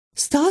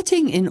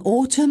Starting in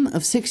autumn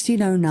of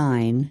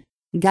 1609,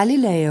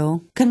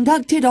 Galileo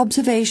conducted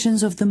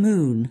observations of the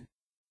moon,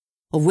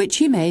 of which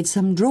he made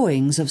some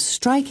drawings of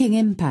striking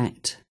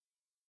impact.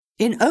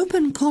 In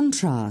open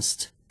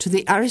contrast to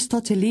the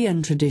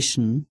Aristotelian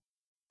tradition,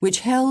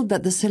 which held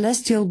that the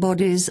celestial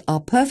bodies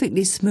are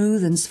perfectly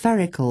smooth and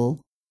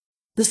spherical,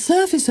 the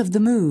surface of the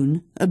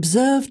moon,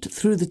 observed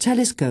through the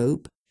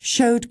telescope,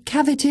 showed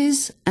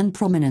cavities and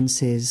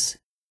prominences.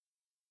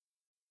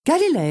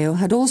 Galileo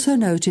had also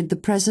noted the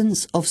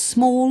presence of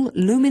small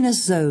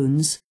luminous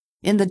zones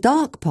in the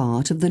dark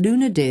part of the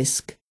lunar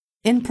disk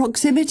in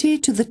proximity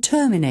to the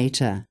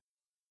terminator,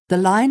 the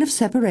line of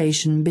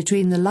separation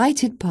between the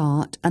lighted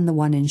part and the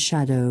one in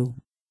shadow.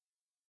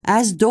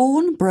 As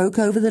dawn broke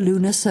over the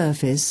lunar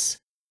surface,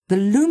 the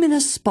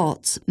luminous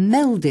spots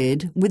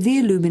melded with the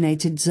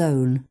illuminated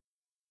zone.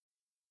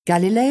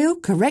 Galileo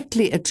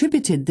correctly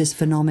attributed this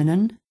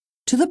phenomenon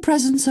to the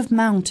presence of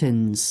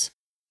mountains,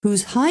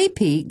 whose high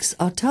peaks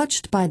are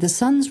touched by the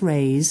sun's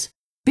rays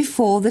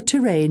before the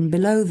terrain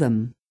below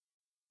them,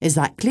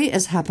 exactly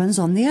as happens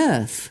on the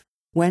earth,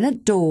 when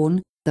at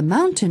dawn the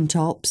mountain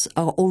tops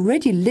are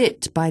already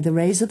lit by the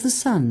rays of the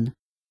sun,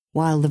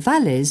 while the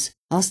valleys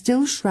are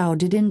still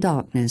shrouded in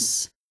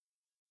darkness.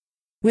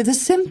 With a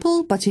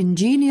simple but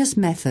ingenious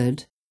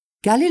method,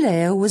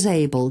 Galileo was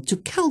able to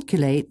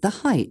calculate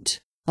the height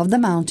of the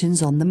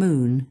mountains on the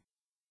moon.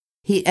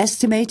 He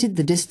estimated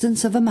the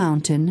distance of a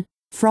mountain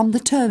from the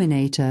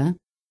terminator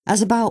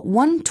as about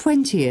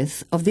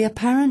 1/20th of the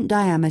apparent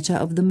diameter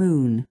of the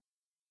moon.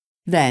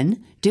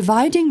 Then,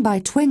 dividing by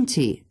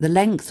 20 the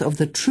length of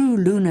the true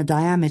lunar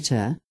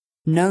diameter,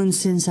 known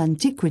since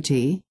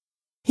antiquity,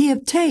 he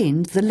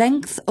obtained the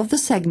length of the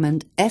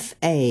segment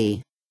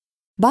FA.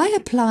 By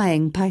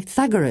applying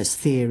Pythagoras'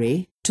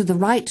 theory to the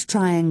right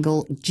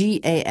triangle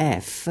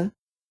GAF,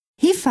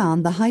 he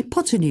found the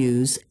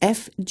hypotenuse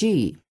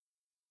FG.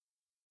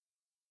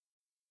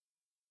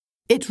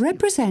 It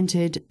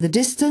represented the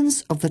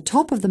distance of the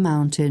top of the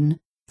mountain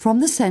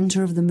from the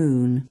centre of the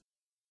moon.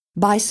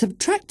 By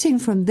subtracting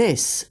from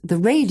this the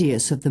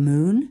radius of the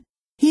moon,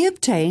 he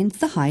obtained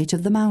the height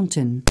of the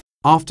mountain.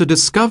 After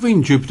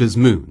discovering Jupiter's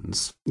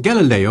moons,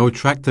 Galileo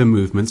tracked their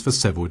movements for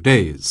several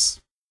days.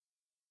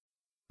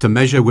 To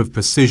measure with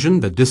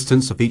precision the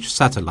distance of each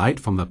satellite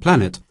from the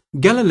planet,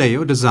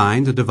 Galileo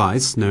designed a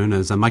device known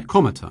as a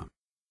micrometer.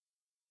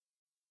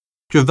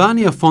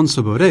 Giovanni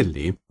Afonso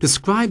Borelli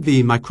described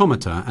the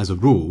micrometer as a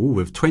rule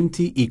with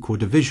 20 equal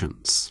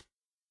divisions.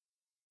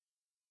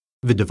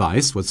 The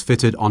device was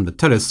fitted on the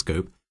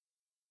telescope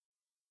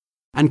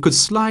and could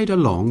slide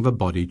along the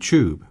body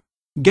tube.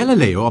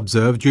 Galileo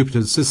observed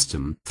Jupiter's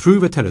system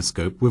through the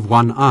telescope with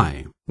one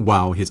eye,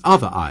 while his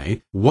other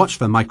eye watched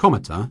the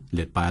micrometer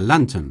lit by a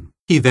lantern.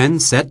 He then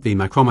set the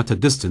micrometer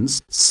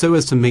distance so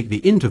as to make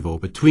the interval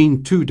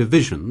between two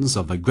divisions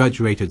of the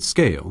graduated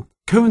scale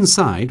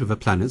coincide with the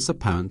planet's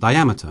apparent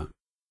diameter.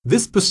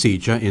 This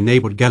procedure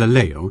enabled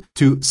Galileo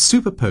to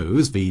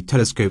superpose the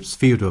telescope's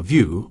field of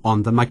view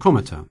on the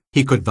micrometer.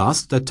 He could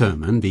thus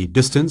determine the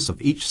distance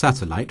of each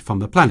satellite from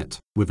the planet,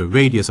 with the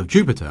radius of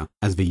Jupiter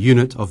as the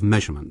unit of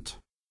measurement.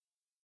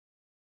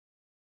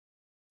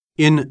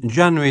 In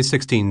January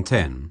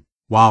 1610,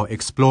 while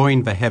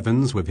exploring the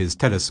heavens with his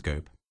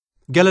telescope,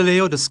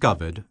 Galileo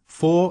discovered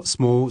 4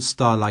 small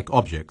star-like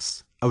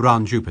objects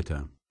around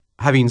Jupiter.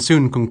 Having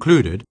soon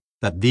concluded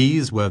that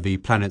these were the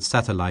planet's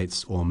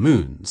satellites or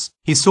moons,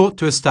 he sought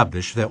to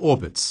establish their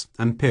orbits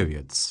and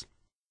periods.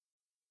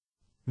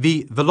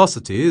 The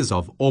velocities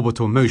of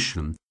orbital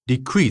motion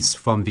decrease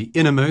from the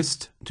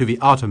innermost to the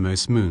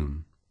outermost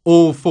moon.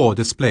 All 4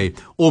 display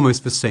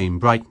almost the same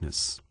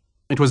brightness.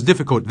 It was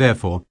difficult,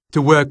 therefore,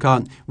 to work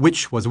out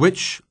which was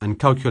which and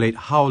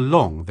calculate how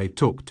long they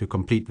took to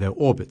complete their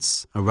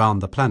orbits around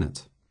the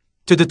planet.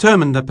 To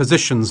determine the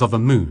positions of the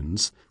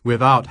moons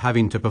without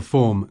having to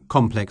perform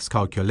complex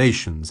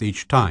calculations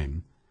each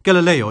time,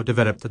 Galileo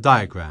developed a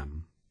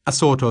diagram, a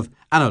sort of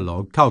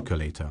analog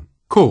calculator,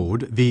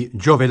 called the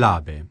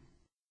Jiovilabe.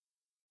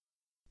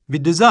 The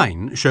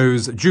design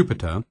shows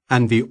Jupiter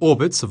and the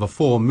orbits of the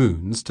 4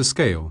 moons to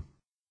scale.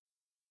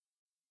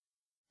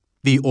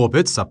 The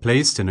orbits are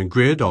placed in a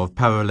grid of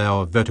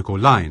parallel vertical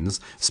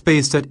lines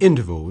spaced at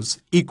intervals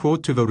equal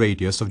to the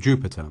radius of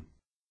Jupiter.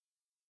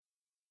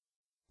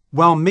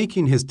 While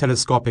making his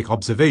telescopic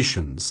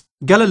observations,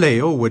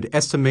 Galileo would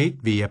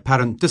estimate the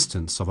apparent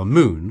distance of a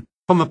moon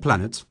from a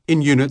planet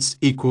in units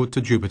equal to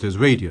Jupiter's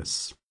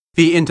radius.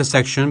 The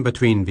intersection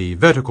between the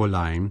vertical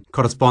line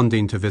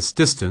corresponding to this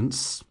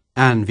distance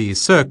and the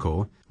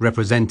circle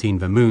representing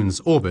the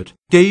moon's orbit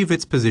gave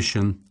its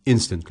position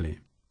instantly.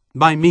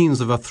 By means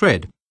of a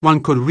thread,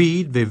 one could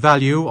read the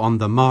value on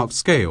the marked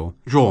scale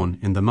drawn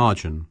in the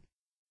margin.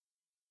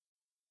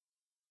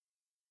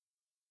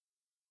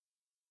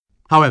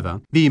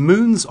 However, the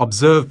moon's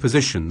observed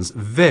positions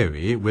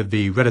vary with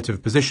the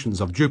relative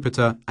positions of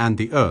Jupiter and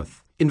the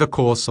Earth in the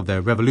course of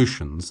their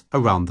revolutions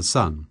around the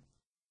Sun.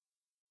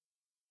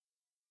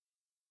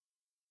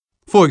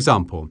 For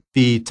example,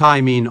 the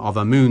timing of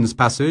a moon's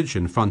passage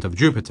in front of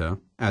Jupiter,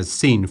 as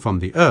seen from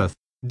the Earth,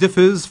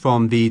 differs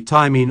from the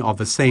timing of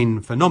the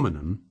same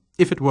phenomenon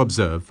if it were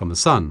observed from the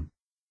Sun.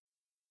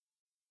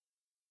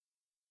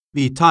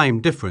 The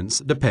time difference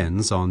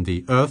depends on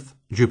the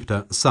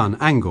Earth-Jupiter-Sun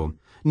angle,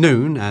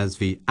 known as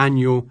the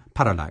annual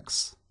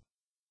parallax.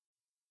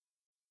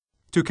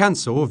 To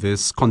cancel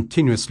this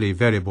continuously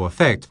variable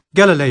effect,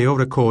 Galileo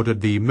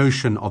recorded the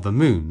motion of the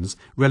moons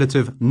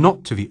relative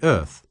not to the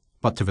Earth,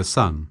 but to the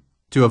Sun.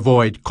 To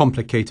avoid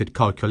complicated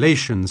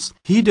calculations,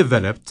 he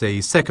developed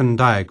a second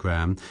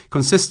diagram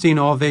consisting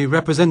of a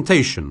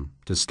representation,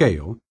 to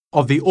scale,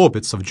 of the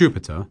orbits of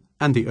Jupiter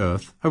and the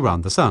Earth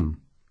around the Sun.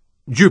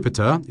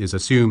 Jupiter is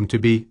assumed to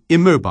be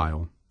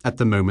immobile at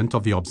the moment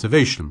of the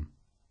observation.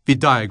 The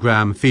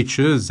diagram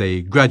features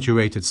a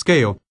graduated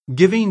scale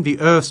giving the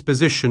Earth's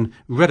position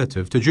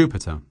relative to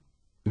Jupiter.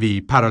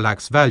 The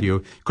parallax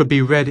value could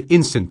be read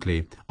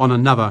instantly on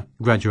another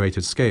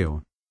graduated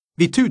scale.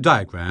 The two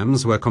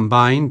diagrams were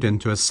combined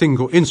into a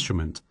single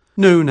instrument,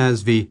 known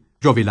as the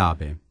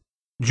Jiovilabe.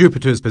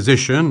 Jupiter's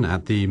position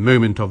at the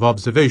moment of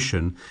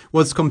observation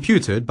was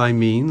computed by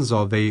means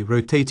of a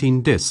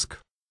rotating disk.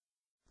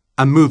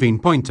 A moving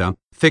pointer,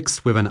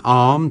 fixed with an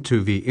arm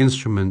to the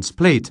instrument's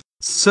plate,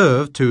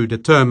 served to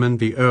determine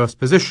the Earth's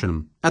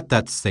position at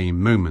that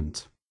same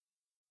moment.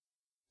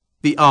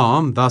 The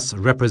arm thus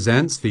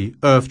represents the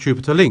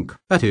Earth-Jupiter link,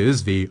 that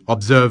is, the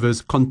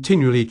observer's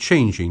continually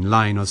changing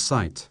line of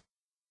sight.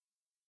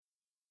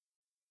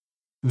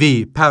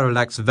 The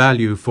parallax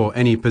value for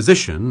any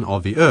position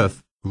of the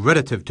Earth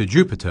relative to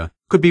Jupiter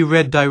could be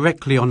read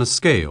directly on a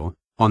scale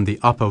on the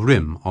upper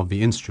rim of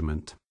the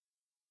instrument.